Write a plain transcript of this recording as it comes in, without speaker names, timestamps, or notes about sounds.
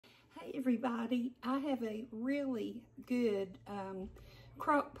Everybody, I have a really good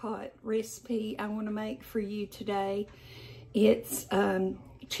crock pot recipe I want to make for you today. It's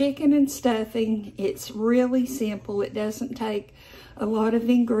chicken and stuffing. It's really simple. It doesn't take a lot of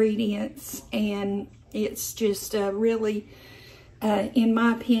ingredients, and it's just really, in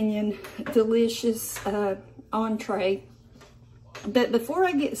my opinion, delicious entree. But before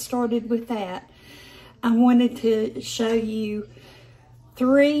I get started with that, I wanted to show you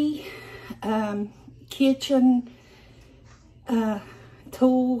three kitchen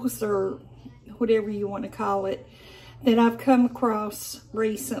tools, or whatever you want to call it, that I've come across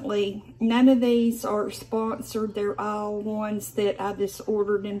recently. None of these are sponsored. They're all ones that I just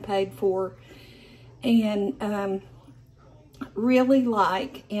ordered and paid for and really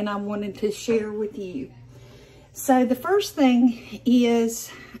like, and I wanted to share with you. So the first thing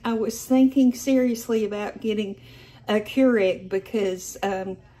is, I was thinking seriously about getting a Keurig, because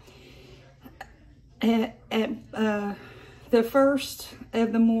at the first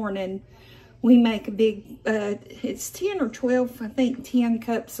of the morning, we make a big, it's 10 or 12, I think 10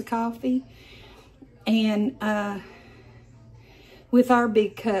 cups of coffee. And with our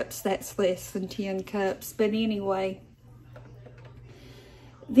big cups, that's less than 10 cups. But anyway,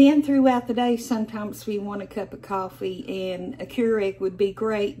 then throughout the day, sometimes we want a cup of coffee, and a Keurig would be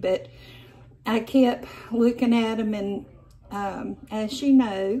great. But I kept looking at them, and as you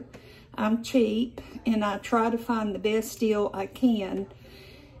know, I'm cheap, and I try to find the best deal I can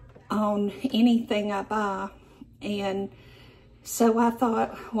on anything I buy. And so I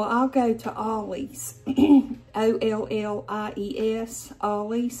thought, well, I'll go to Ollie's, O-L-L-I-E-S,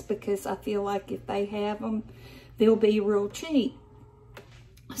 Ollie's, because I feel like if they have them, they'll be real cheap.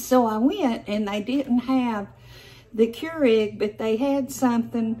 So I went, and they didn't have the Keurig, but they had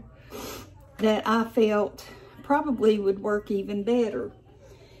something that I felt probably would work even better.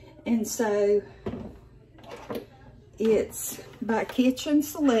 And so it's by Kitchen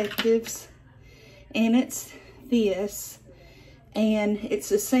Selectives, and it's this, and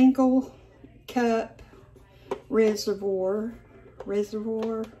it's a single cup reservoir,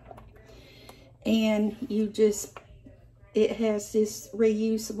 and you just, it has this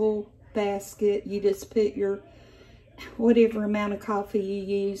reusable basket. You just put your whatever amount of coffee you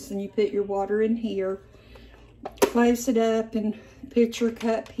use, and you put your water in here, close it up, and put your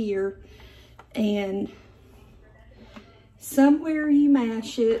cup here, and somewhere you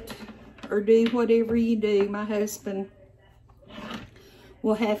mash it or do whatever you do. My husband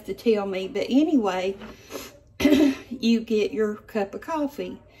will have to tell me, but anyway, you get your cup of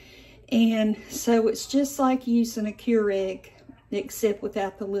coffee. And so it's just like using a Keurig, except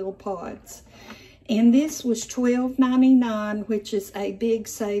without the little pods. And this was $12.99, which is a big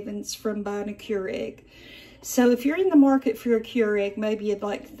savings from buying a Keurig. So if you're in the market for a Keurig, maybe you'd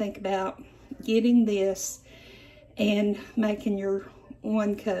like to think about getting this and making your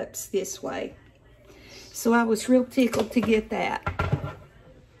 1 cups this way. So I was real tickled to get that.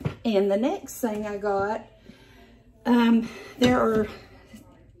 And the next thing I got, there are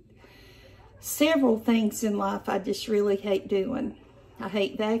several things in life I just really hate doing. I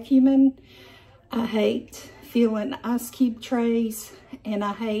hate vacuuming, I hate filling ice cube trays, and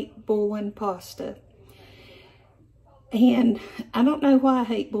I hate boiling pasta. And I don't know why I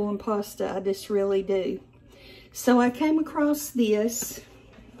hate boiling pasta, I just really do. So I came across this.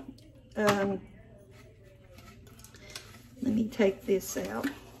 Let me take this out.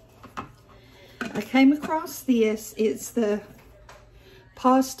 I came across this. It's the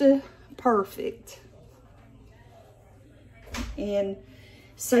Pasta Perfect. And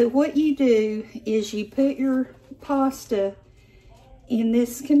so what you do is you put your pasta in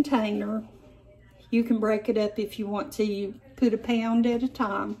this container. You can break it up if you want to. You put a pound at a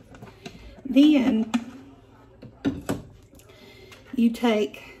time. Then you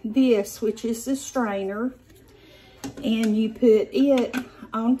take this, which is the strainer, and you put it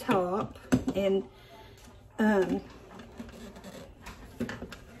on top, and I'm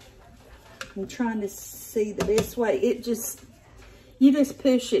trying to see the best way. You just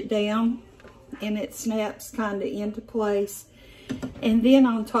push it down, and it snaps kind of into place. And then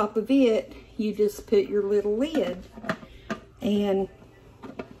on top of it, you just put your little lid, and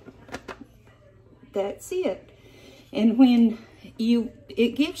that's it. And when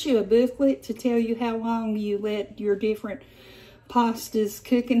it gives you a booklet to tell you how long you let your different pastas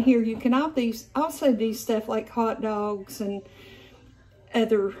cook in here. You can also do stuff like hot dogs and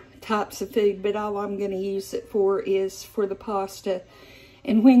other types of food, but all I'm going to use it for is for the pasta.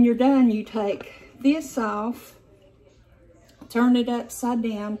 And when you're done, you take this off, turn it upside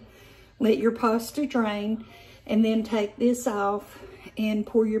down, let your pasta drain, and then take this off and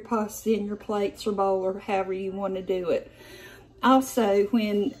pour your pasta in your plates or bowl or however you want to do it. Also,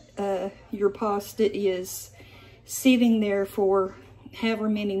 when your pasta is sitting there for however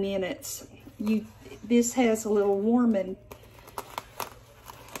many minutes, this has a little warming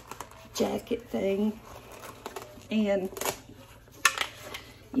jacket thing, and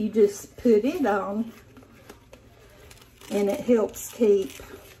you just put it on, and it helps keep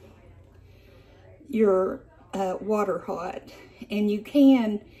your water hot. And you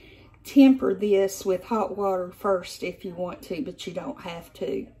can temper this with hot water first if you want to, but you don't have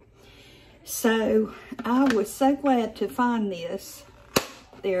to. So I was so glad to find this.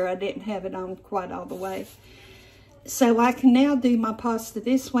 There, I didn't have it on quite all the way. So I can now do my pasta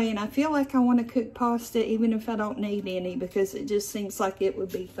this way, and I feel like I want to cook pasta even if I don't need any, because it just seems like it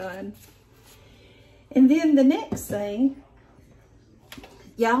would be fun. And then the next thing,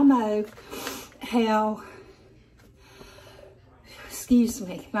 y'all know how, excuse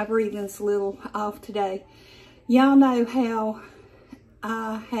me, my breathing's a little off today. Y'all know how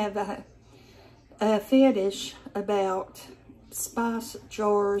I have a fetish about spice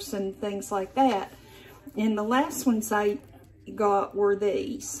jars and things like that. And the last ones I got were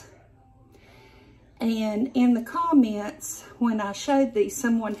these. And in the comments, when I showed these,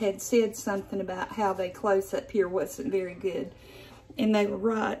 someone had said something about how they close up here wasn't very good. And they were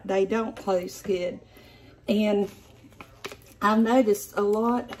right, they don't close good. And I noticed a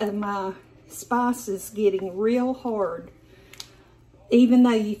lot of my spices getting real hard. Even though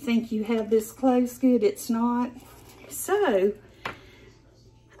you think you have this closed good, it's not. So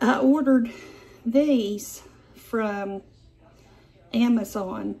I ordered these from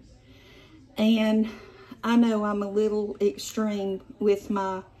Amazon, and I know I'm a little extreme with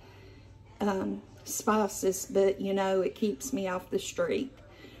my spices, but you know, it keeps me off the street.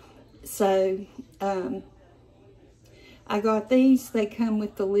 So I got these. They come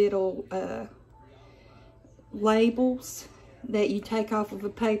with the little labels that you take off of a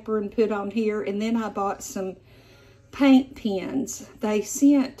paper and put on here. And then I bought some paint pens. They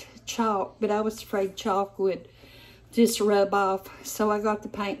sent chalk, but I was afraid chalk would just rub off, so I got the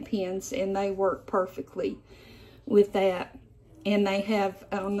paint pens, and they work perfectly with that. And they have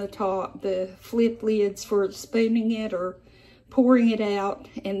on the top the flip lids for spooning it or pouring it out,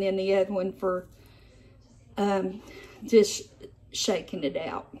 and then the other one for just shaking it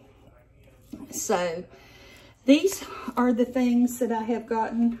out. So these are the things that I have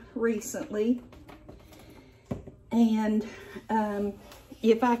gotten recently. And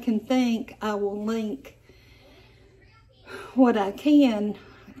if I can think, I will link what I can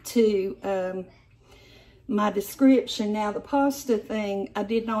to my description. Now, the pasta thing, I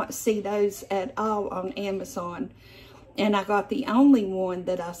did not see those at all on Amazon. And I got the only one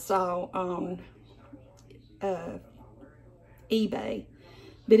that I saw on eBay.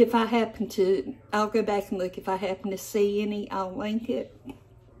 But if I happen to, I'll go back and look. If I happen to see any, I'll link it.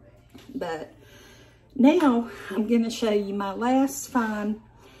 But now I'm going to show you my last find,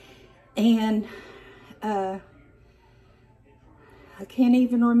 and I can't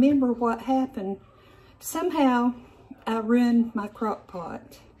even remember what happened. Somehow I ruined my crock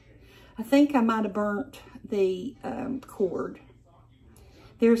pot. I think I might have burnt the cord.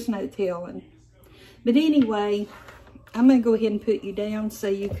 There's no telling. But anyway, I'm going to go ahead and put you down so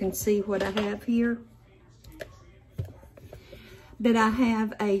you can see what I have here. But I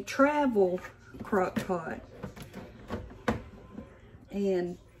have a travel crock pot.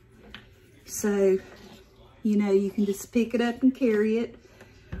 And so, you know, you can just pick it up and carry it.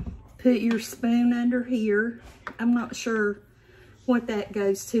 Put your spoon under here. I'm not sure what that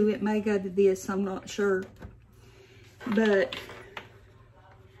goes to. It may go to this, I'm not sure. But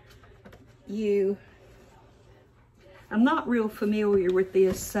I'm not real familiar with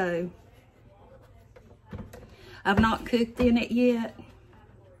this, so I've not cooked in it yet.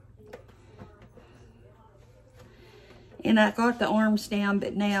 And I got the arms down,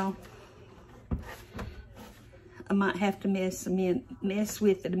 but now I might have to mess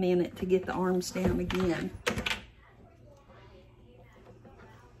with it a minute to get the arms down again.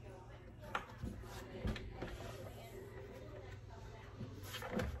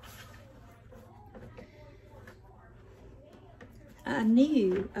 I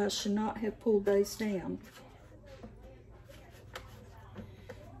knew I should not have pulled those down.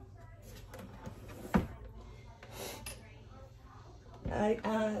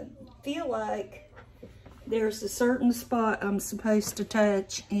 I feel like there's a certain spot I'm supposed to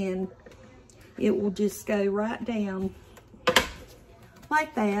touch, and it will just go right down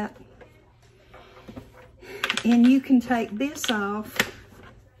like that. And you can take this off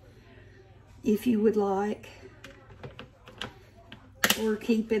if you would like. or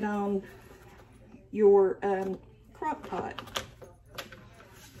keep it on your crock pot.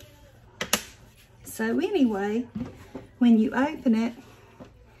 So anyway, when you open it,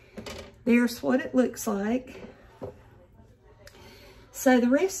 there's what it looks like. So the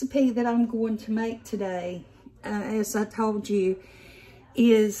recipe that I'm going to make today, as I told you,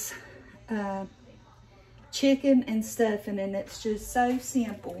 is chicken and stuffing, and it's just so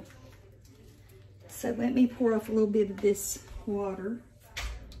simple. So let me pour off a little bit of this water.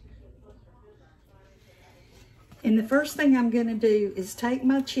 And the first thing I'm going to do is take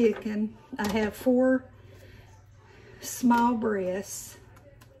my chicken. I have 4 small breasts,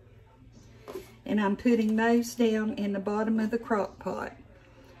 and I'm putting those down in the bottom of the crock pot.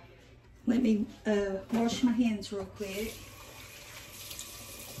 Let me wash my hands real quick.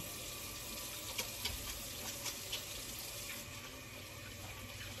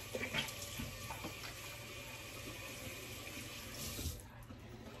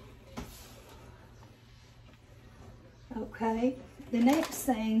 Okay, the next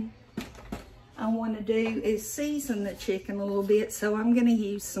thing I want to do is season the chicken a little bit, so I'm going to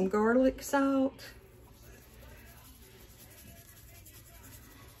use some garlic salt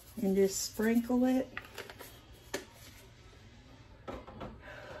and just sprinkle it.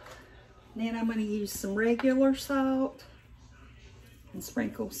 Then I'm going to use some regular salt and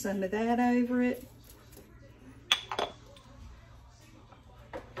sprinkle some of that over it.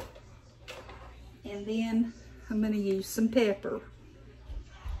 And then I'm going to use some pepper.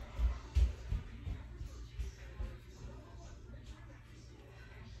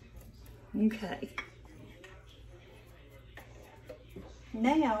 Okay.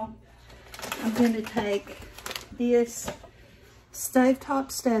 Now, I'm going to take this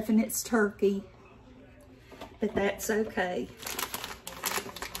stovetop stuff, and it's turkey, but that's okay.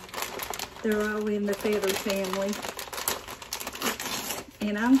 They're all in the feather family.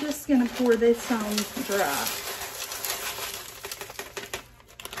 And I'm just going to pour this on dry.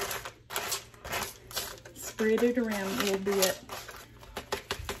 Spread it around a little bit.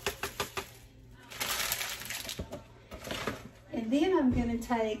 And then I'm going to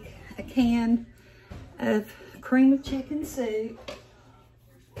take a can of cream of chicken soup.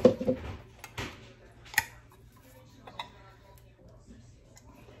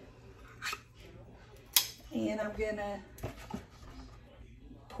 And I'm going to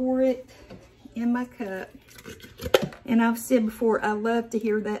pour it in my cup. And I've said before, I love to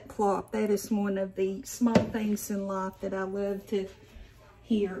hear that plop. That is one of the small things in life that I love to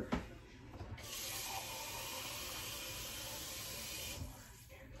hear.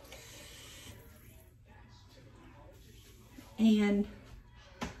 And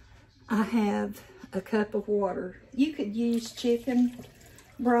I have a cup of water. You could use chicken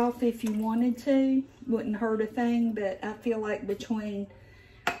broth if you wanted to. Wouldn't hurt a thing, but I feel like between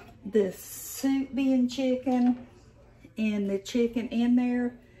the soup being chicken and the chicken in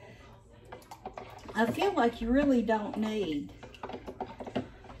there, I feel like you really don't need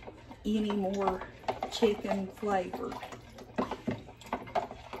any more chicken flavor.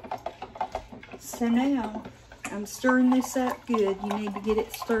 So now I'm stirring this up good. You need to get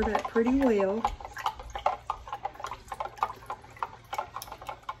it stirred up pretty well.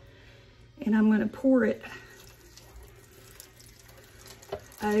 And I'm going to pour it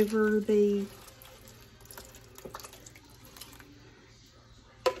over the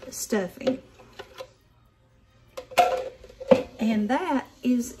stuffing. And that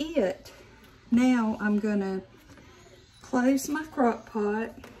is it. Now I'm going to close my crock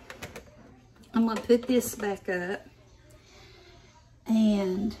pot. I'm going to put this back up.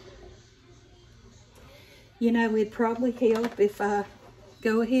 And, you know, it'd probably help if I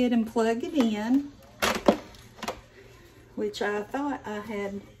go ahead and plug it in, which I thought I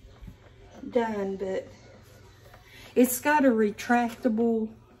had done, but it's got a retractable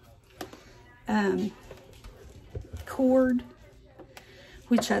cord,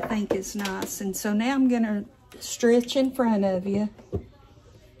 which I think is nice. And so now I'm going to stretch in front of you.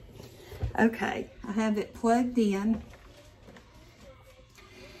 Okay, I have it plugged in,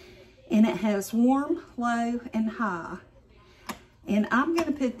 and it has warm, low, and high. And I'm going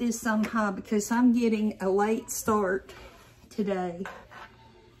to put this on high because I'm getting a late start today,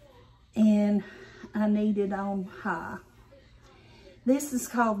 and I need it on high. This is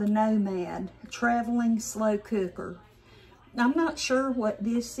called the Nomad Traveling Slow Cooker. I'm not sure what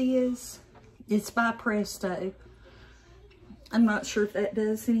this is. It's by Presto. I'm not sure if that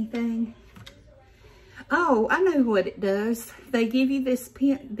does anything. Oh, I know what it does. They give you this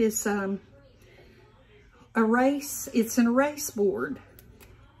pen, erase. It's an erase board,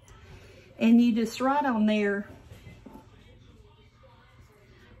 and you just write on there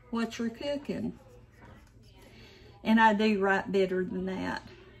what you're cooking. And I do write better than that.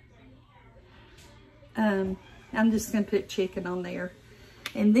 I'm just going to put chicken on there.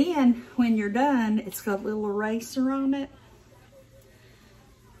 And then when you're done, it's got a little eraser on it.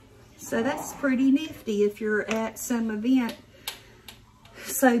 So that's pretty nifty if you're at some event.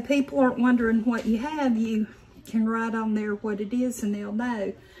 So people aren't wondering what you have. You can write on there what it is and they'll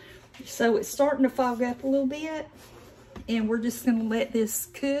know. So it's starting to fog up a little bit. And we're just going to let this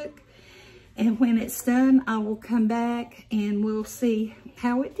cook. And when it's done, I will come back and we'll see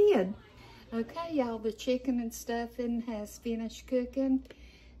how it did. Okay, y'all, the chicken and stuffing has finished cooking.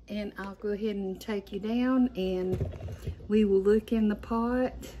 And I'll go ahead and take you down and we will look in the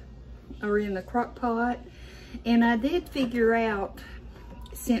pot, or in the crock pot. And I did figure out,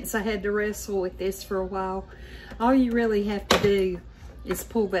 since I had to wrestle with this for a while, all you really have to do is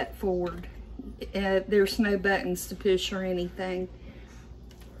pull that forward. There's no buttons to push or anything.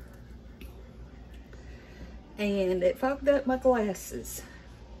 And it fogged up my glasses.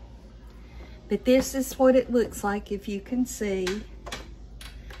 But this is what it looks like, if you can see.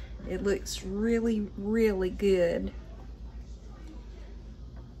 It looks really, really good.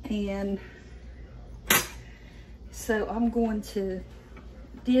 And so I'm going to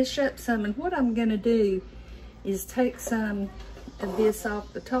dish up some. And what I'm going to do is take some of this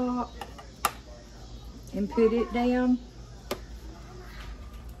off the top and put it down.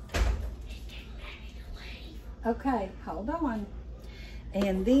 Okay, hold on.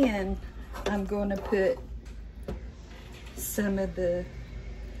 And then I'm going to put some of the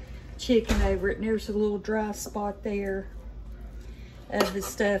chicken over it. And there's a little dry spot there of the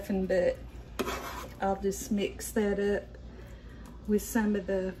stuffing, but I'll just mix that up with some of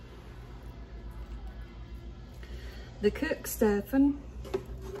the cooked stuffing.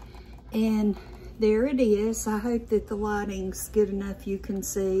 And there it is. I hope that the lighting's good enough you can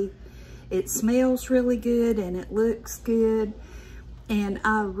see. It smells really good and it looks good. And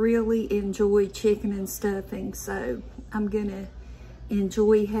I really enjoy chicken and stuffing, so I'm gonna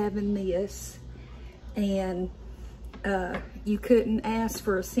enjoy having this. And you couldn't ask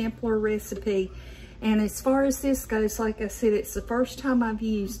for a simpler recipe. And as far as this goes, like I said, it's the first time I've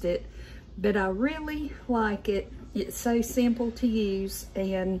used it, but I really like it. It's so simple to use,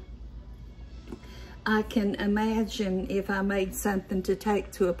 and I can imagine if I made something to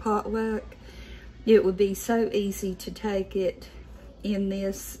take to a potluck, it would be so easy to take it in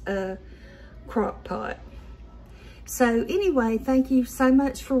this crock pot. So anyway, thank you so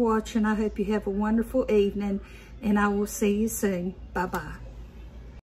much for watching. I hope you have a wonderful evening, and I will see you soon. Bye-bye.